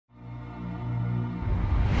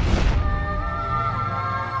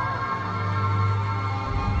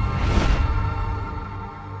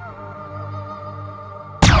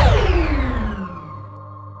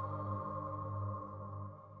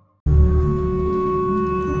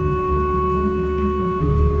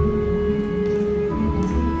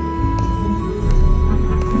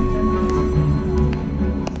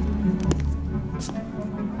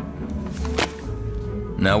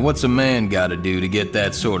what's a man gotta do to get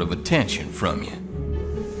that sort of attention from you?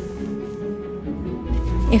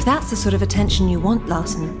 If that's the sort of attention you want,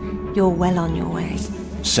 Larson, you're well on your way.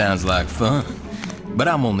 Sounds like fun, but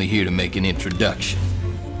I'm only here to make an introduction.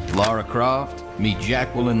 Lara Croft, meet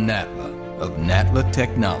Jacqueline Natla of Natla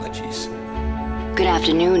Technologies. Good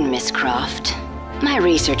afternoon, Miss Croft. My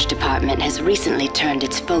research department has recently turned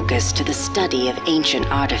its focus to the study of ancient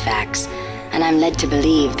artifacts, and I'm led to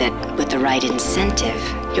believe that with the right incentive,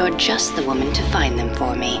 you're just the woman to find them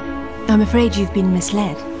for me. I'm afraid you've been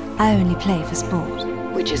misled. I only play for sport.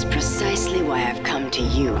 Which is precisely why I've come to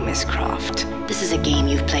you, Miss Croft. This is a game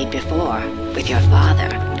you've played before, with your father.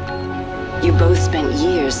 You both spent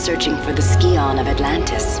years searching for the Scion of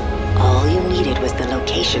Atlantis. All you needed was the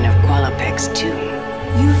location of Qualopec's tomb.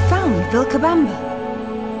 You found Vilcabamba.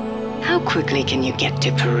 How quickly can you get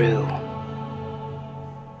to Peru?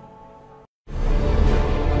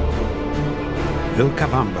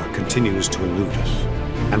 Vilcabamba continues to elude us,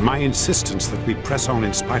 and my insistence that we press on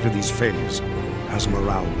in spite of these failures has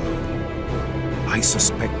morale low. I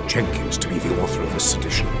suspect Jenkins to be the author of this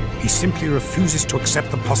sedition. He simply refuses to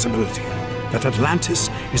accept the possibility that Atlantis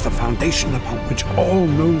is the foundation upon which all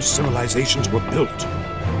known civilizations were built.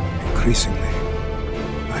 Increasingly,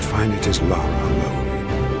 I find it is Lara alone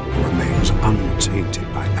who remains untainted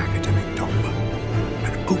by academic dogma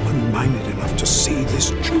and open-minded enough to see this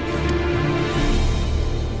truth.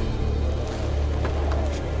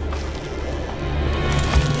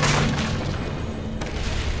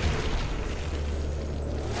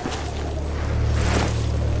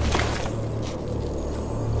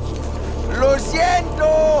 ¡Lo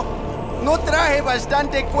siento! No traje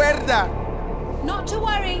bastante cuerda. Not to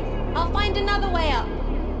worry. I'll find another way up.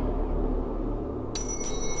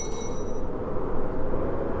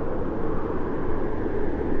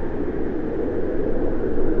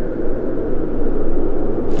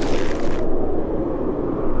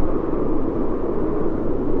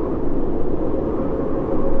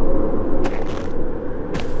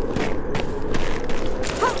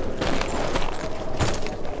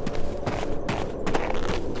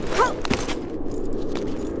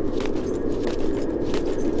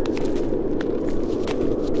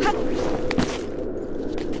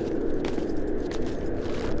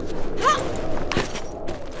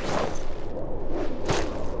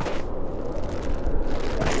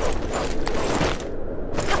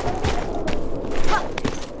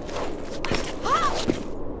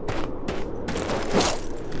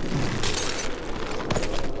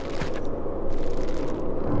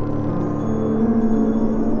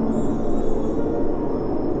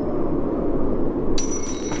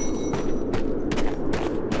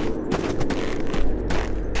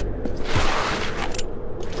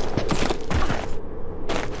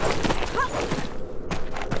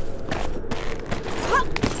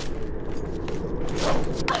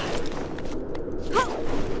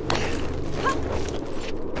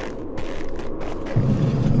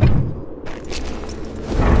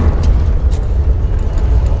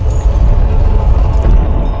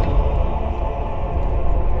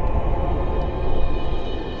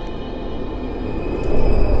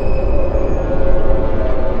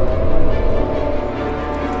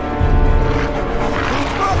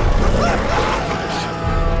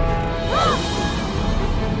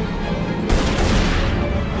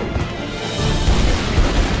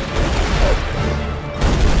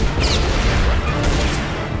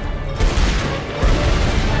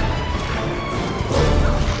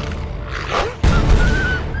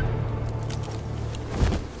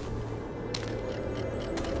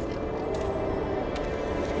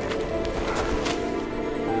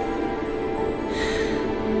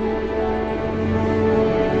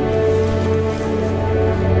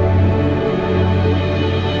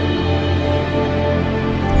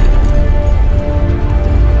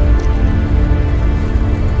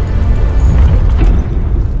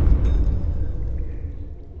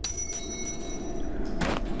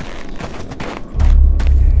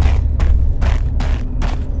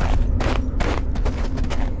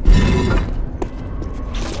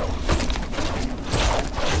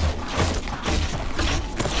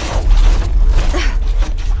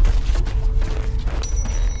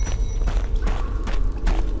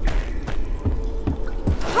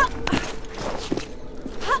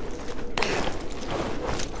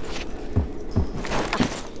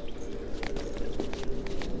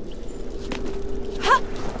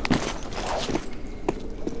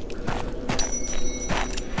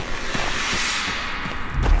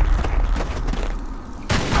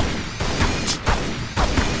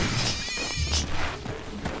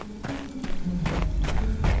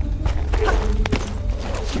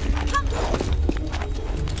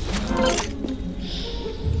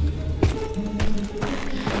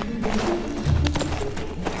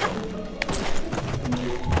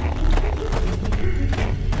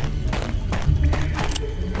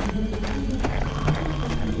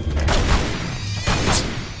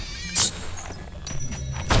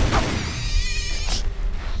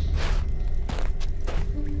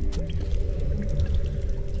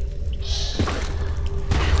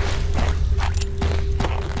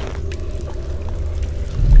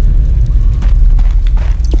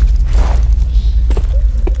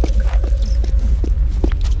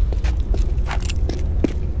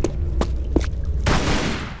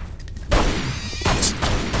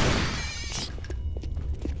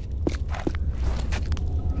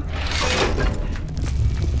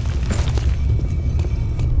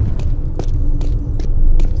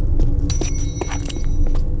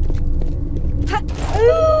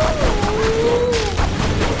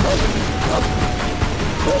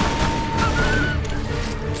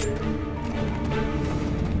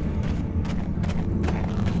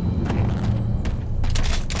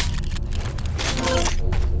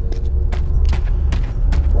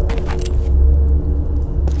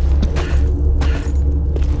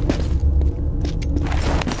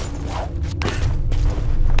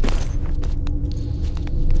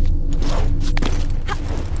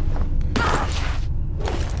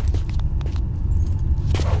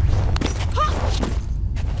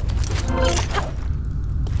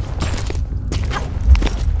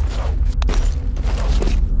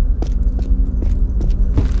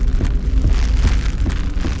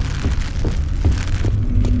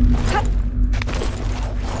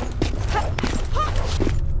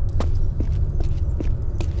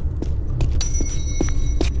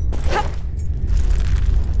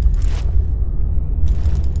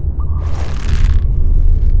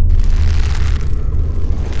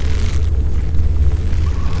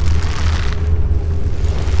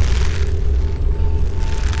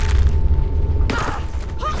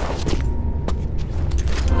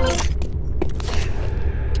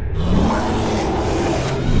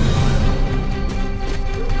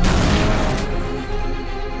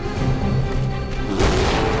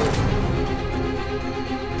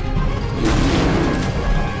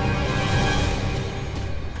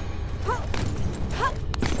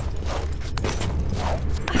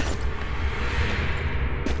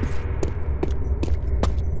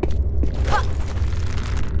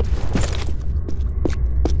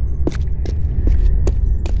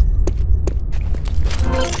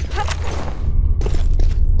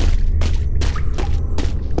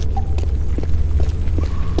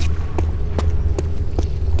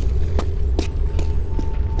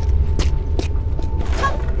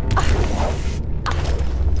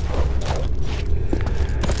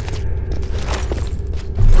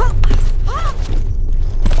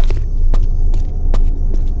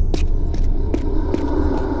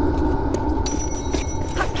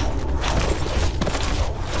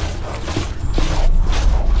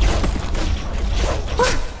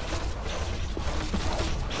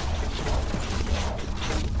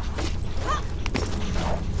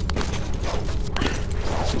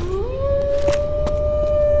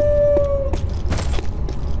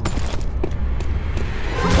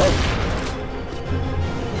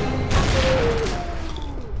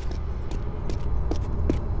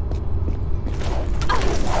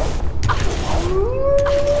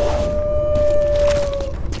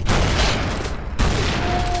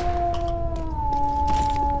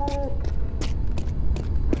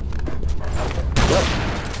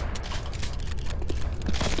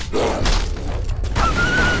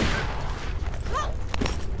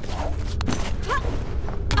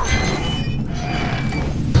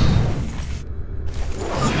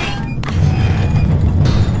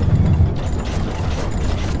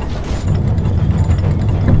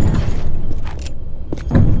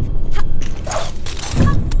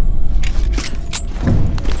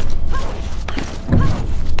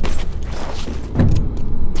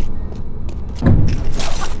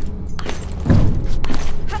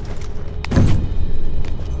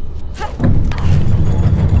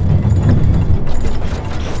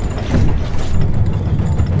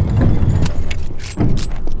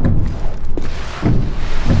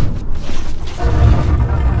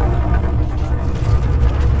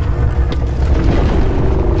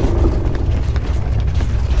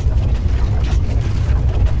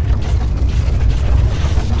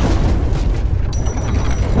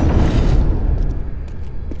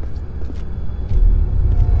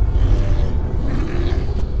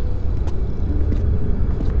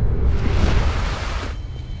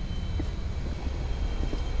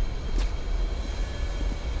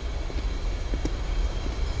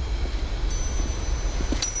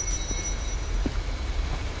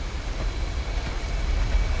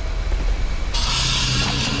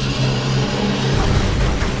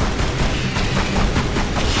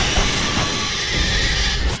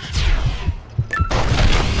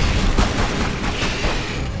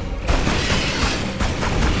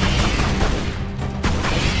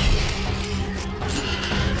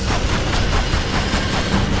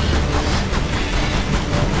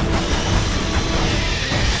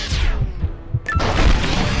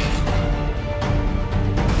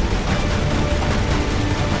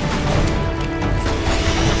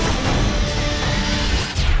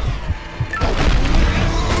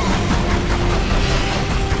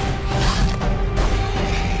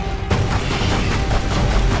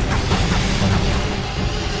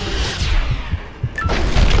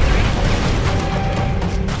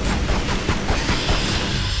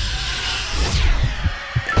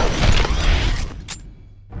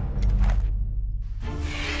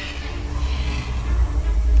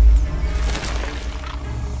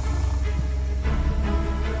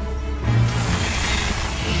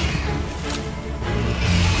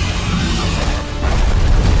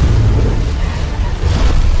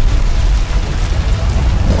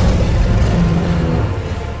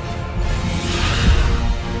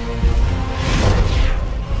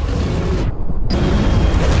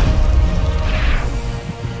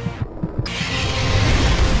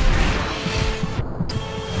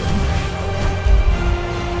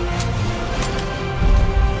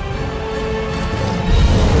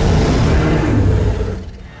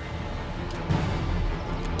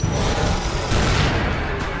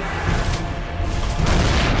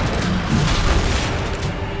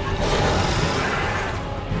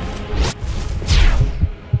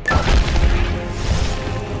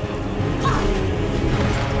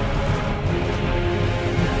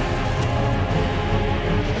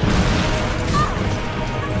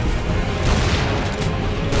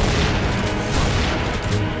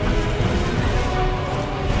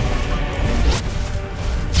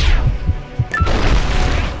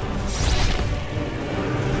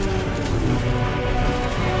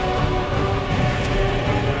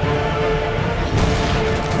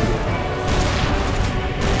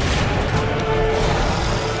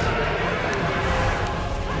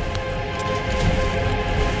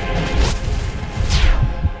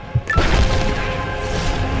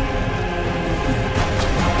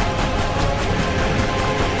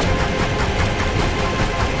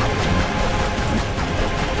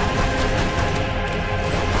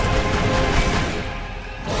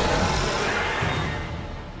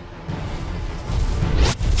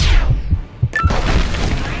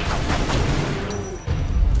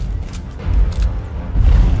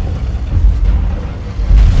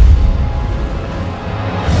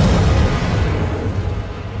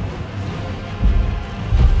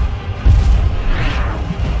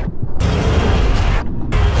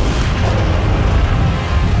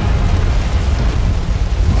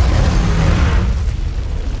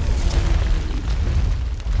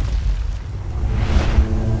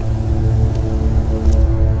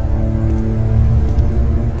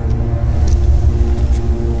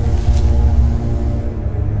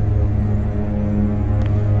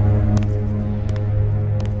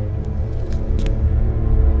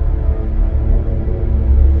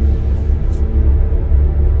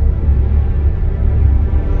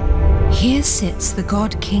 sits the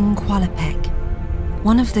god King Qualopec,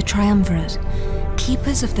 one of the Triumvirate,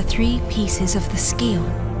 keepers of the 3 pieces of the Scion,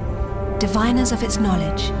 diviners of its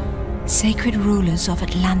knowledge, sacred rulers of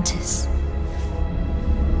Atlantis.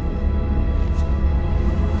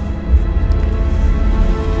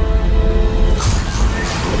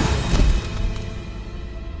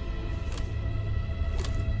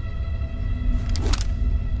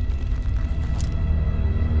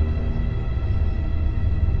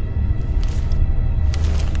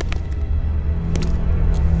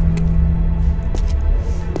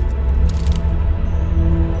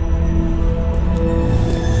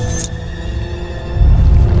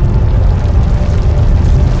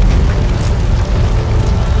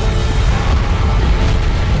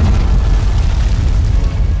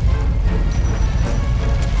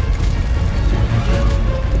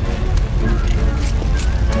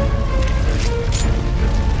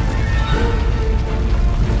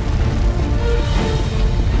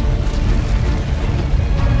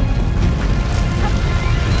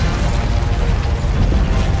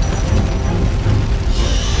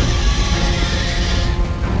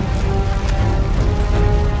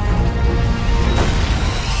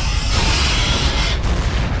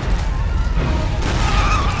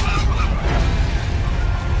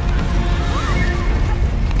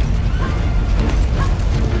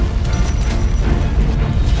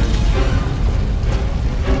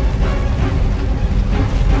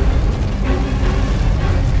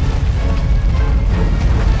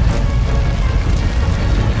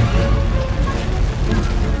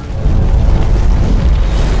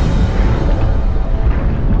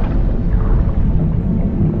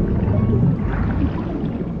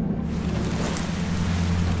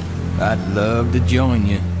 I'd love to join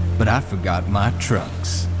you, but I forgot my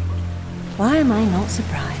trunks. Why am I not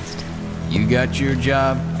surprised? You got your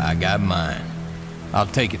job, I got mine. I'll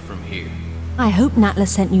take it from here. I hope Natla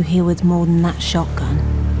sent you here with more than that shotgun.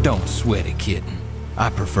 Don't sweat it, kitten. I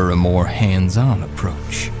prefer a more hands-on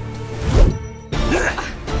approach.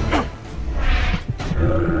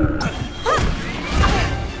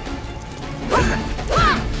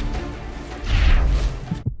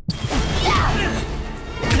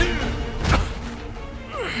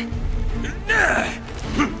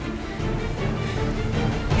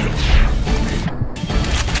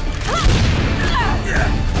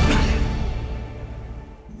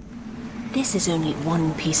 This is only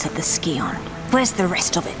one piece of the Scion. Where's the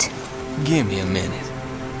rest of it? Give me a minute.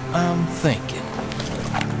 I'm thinking.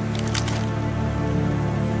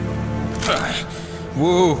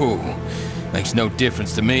 Whoa, makes no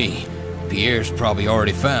difference to me. Pierre's probably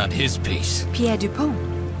already found his piece. Pierre Dupont?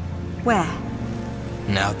 Where?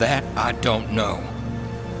 Now that I don't know.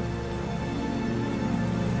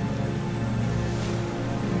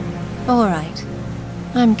 All right.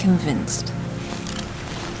 I'm convinced.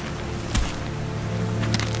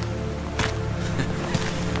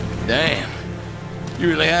 Damn, you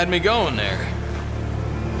really had me going there.